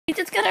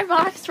our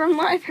box from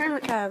live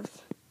hermit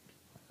crabs.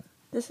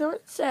 This is what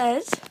it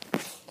says. It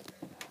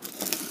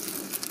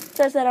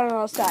says that on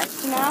all sides.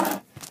 So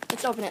now,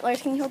 let's open it.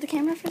 Lars, can you hold the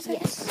camera for a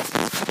second? Yes.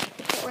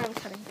 Get where I'm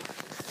cutting.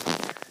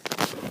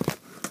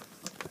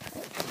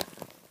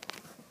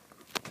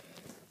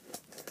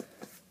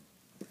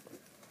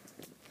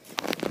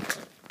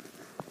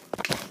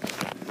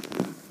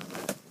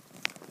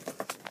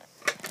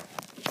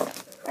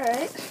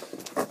 Alright.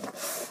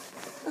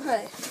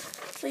 Okay.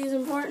 Please is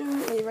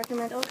important. We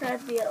recommend all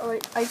crabs be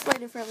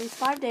isolated for at least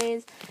 5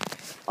 days.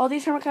 All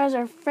these hermit crabs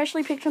are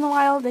freshly picked from the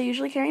wild. They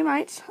usually carry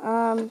mites.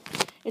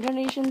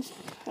 Indonesians.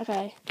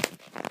 Okay.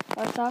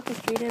 Livestock is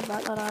treated.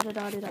 But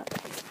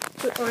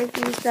Aren't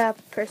these the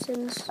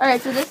persons?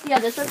 Alright, so this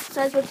one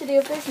says what to do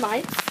if there's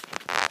mites.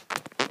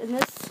 And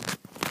this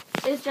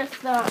is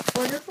just the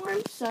order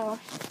form, so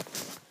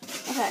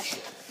okay.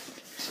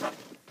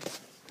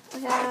 I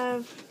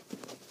have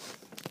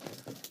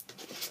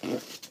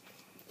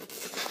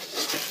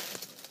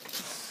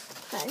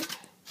okay.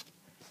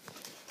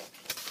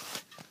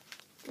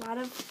 A lot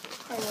of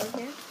cardboard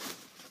here.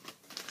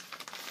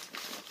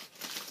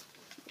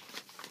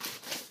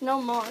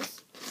 No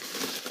moss.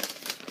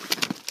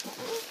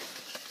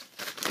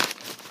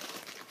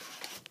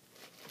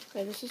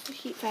 Okay, this is the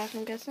heat pack,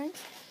 I'm guessing.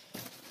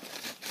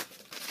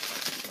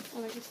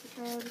 Oh, I guess the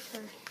card is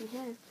in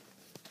here.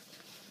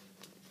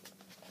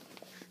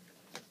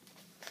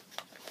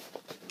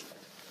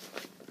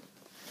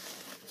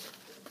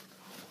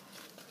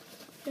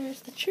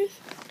 There's the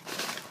truth.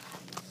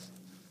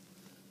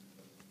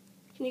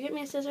 Can you get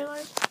me a scissor,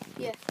 Lars?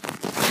 Yeah.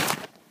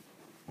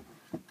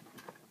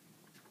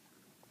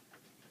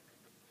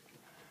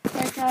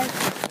 Alright, guys.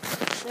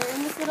 They're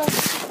in this little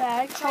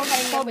bag.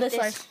 Hold this,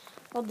 Lars.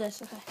 Hold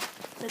this, okay.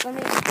 Wait, let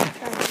me try and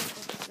put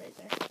this right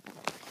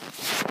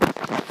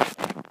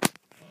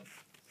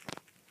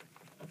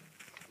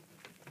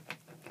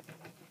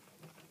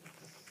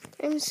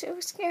there. I'm so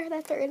scared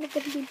that they're going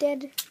to be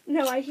dead.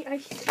 No, I hear I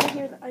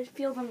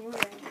feel them moving.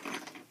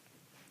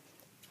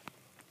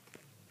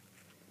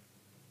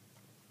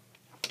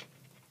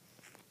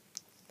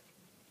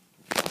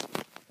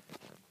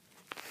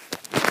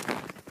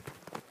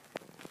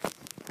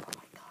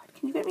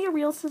 Can you get me a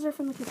real scissor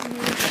from the kitchen?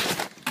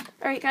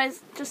 Alright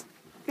guys, just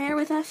bear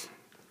with us.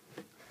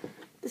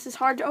 This is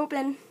hard to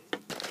open.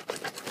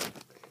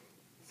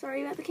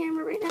 Sorry about the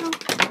camera right now.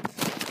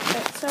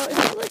 Right, so if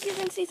you look, you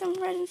can see some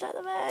red inside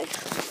the bag.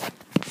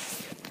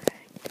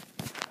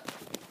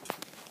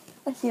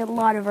 I see a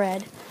lot of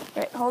red.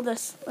 Alright, hold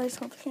this. Let's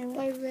hold the camera.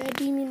 By red,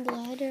 do you mean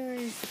blood or?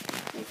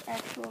 It's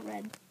actual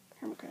red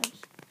hermit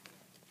crabs.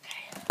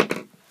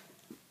 Okay.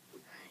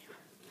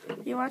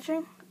 You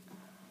watching?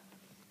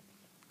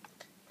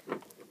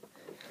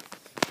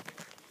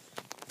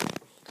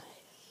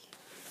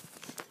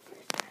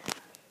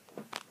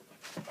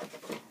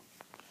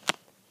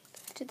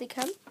 Did they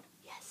come?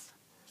 Yes.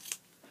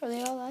 Are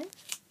they all alive?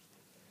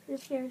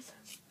 Here's yours.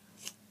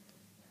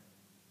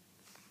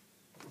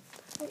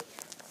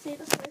 See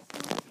the first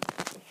one?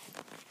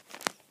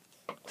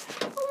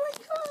 Oh my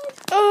god!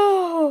 Oh!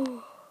 Oh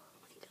my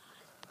god.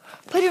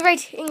 Put it right,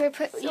 Ingrid.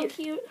 Put So you.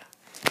 cute.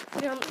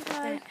 Put it on.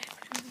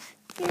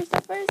 Here's the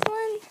first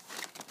one.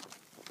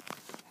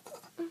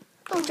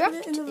 Oh, dropped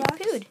it it in the box.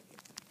 Pooed.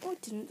 Oh,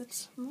 it didn't.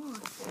 That's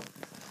moss.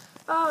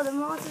 Oh, the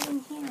moss is in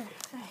here.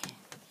 Okay.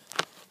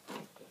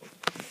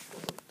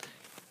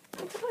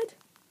 Oh god.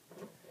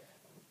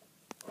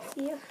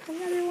 See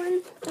another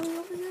one.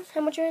 Over this.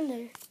 How much are in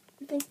there?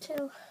 I think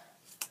 2.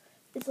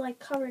 It's like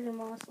covered in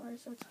moss, so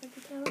it's hard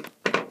to tell.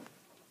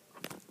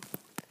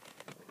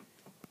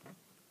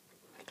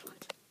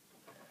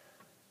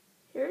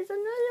 Here's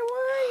another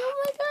one. Oh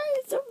my god,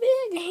 it's so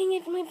big. Dang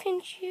it, my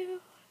pinch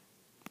you.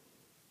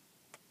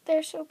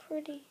 They're so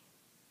pretty.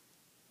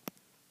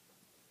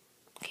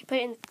 Okay, put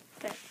it in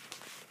there.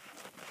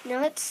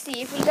 Now let's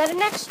see if we got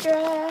an extra.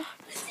 I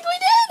think we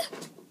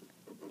did.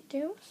 You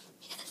do?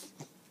 Yes.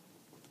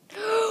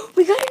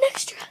 We got an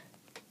extra.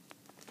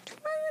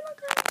 My little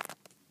girl.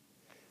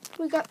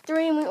 We got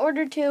 3 and we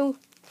ordered 2.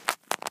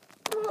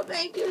 Oh,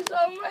 thank you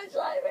so much,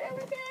 live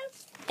hermit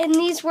crabs. And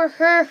these were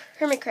her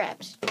hermit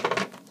crabs.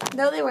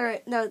 No, they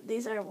weren't. No,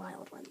 these are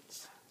wild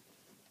ones.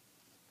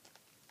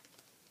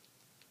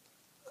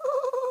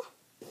 Oh.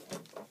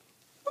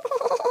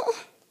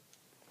 Oh.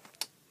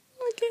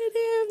 Look at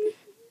him.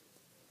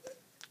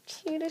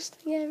 Cutest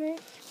thing ever.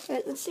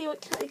 Alright, let's see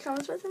what it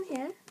comes with in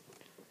here.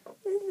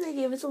 They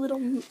gave us a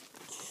little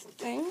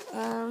thing.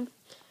 A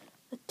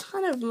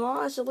ton of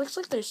moss. It looks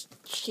like there's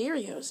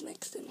Cheerios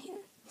mixed in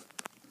here.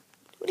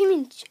 What do you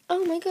mean?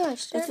 Oh my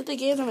gosh. That's what they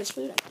gave them as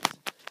food, I guess.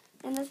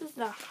 And this is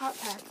the hot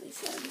pack, they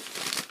said.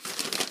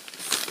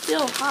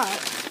 Still hot.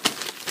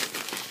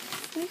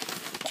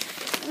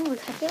 Oh,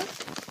 look at that.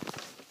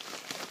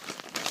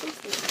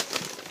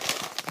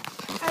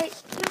 Alright,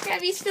 you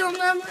can't be still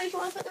numb. I just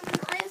want to put them in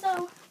the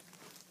ISO.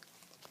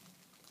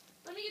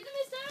 Let me get them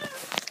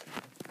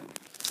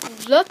in.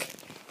 Look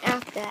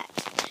at that.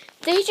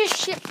 They just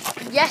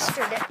shipped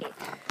yesterday.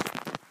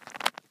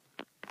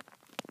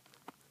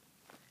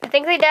 I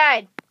think they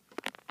died.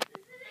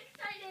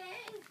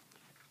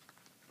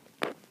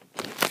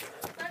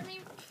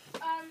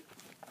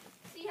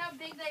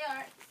 big they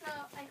are, so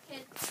I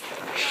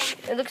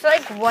could. It looks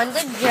like one's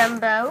a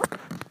jumbo.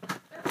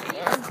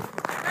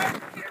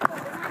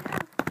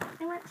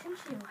 They went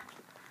tissue.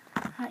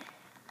 Right.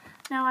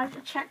 Now I have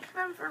to check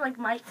them for like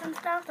mites and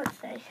stuff. Let's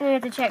see. We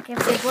have to check if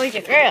they're boys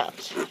or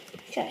girls.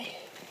 Okay.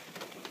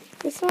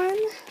 This one.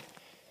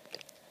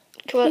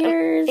 Cool.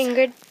 Here's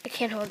Ingrid, I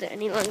can't hold it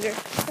any longer.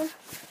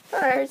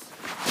 hers.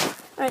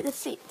 Alright, let's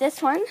see.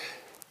 This one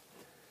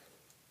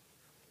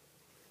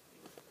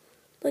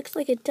looks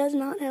like it does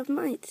not have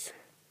mites.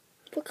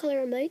 What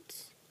color are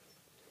mites?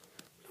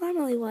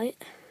 Normally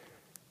white.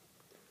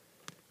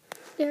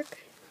 There.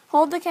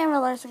 Hold the camera,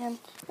 Lars, again.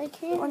 I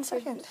can't. 1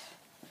 second.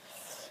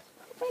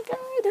 Oh my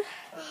god.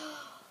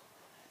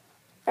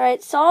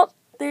 Alright, Salt.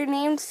 They're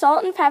named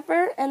Salt and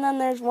Pepper, and then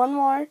there's one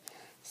more.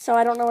 So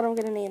I don't know what I'm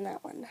going to name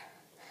that one.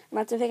 I'm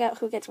going to have to figure out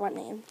who gets what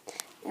name.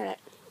 Alright.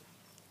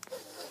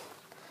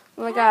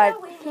 Oh my god.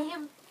 We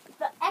name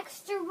the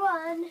extra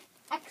one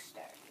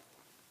extra.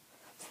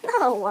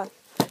 No.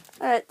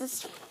 Alright,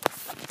 this.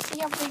 See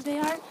how big they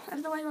are? Out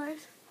of the way,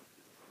 Lars.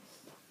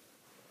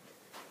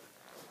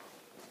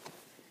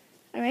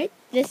 Alright,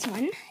 this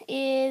one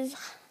is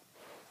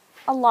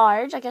a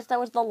large. I guess that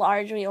was the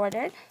large we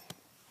ordered.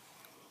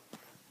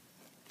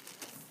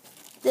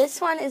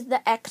 This one is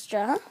the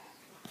extra.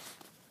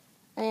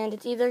 And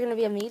it's either going to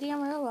be a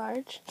medium or a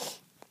large.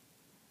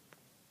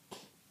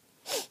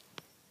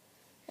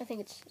 I think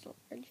it's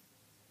large.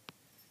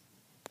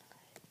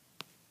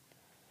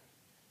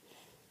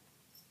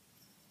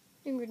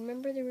 Ingrid,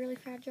 remember they're really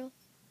fragile?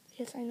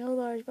 Yes, I know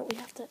large, but we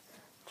have to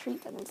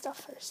treat them and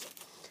stuff first.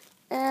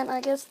 And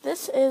I guess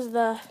this is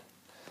the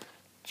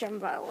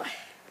jumbo.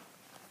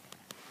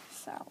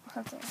 So,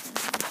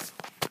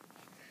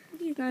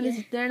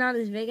 they're not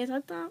as big as I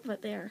thought,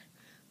 but they're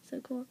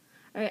so cool.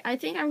 Alright, I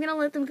think I'm going to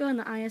let them go in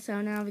the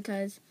ISO now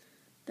because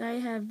they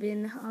have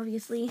been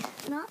obviously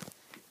not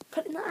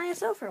put in the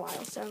ISO for a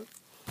while. So,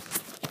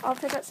 I'll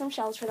pick up some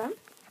shells for them.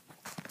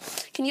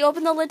 Can you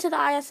open the lid to the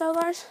ISO,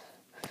 Lars?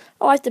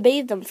 Oh, I have to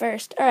bathe them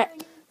first.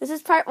 Alright, this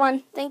is part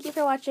 1. Thank you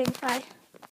for watching. Bye.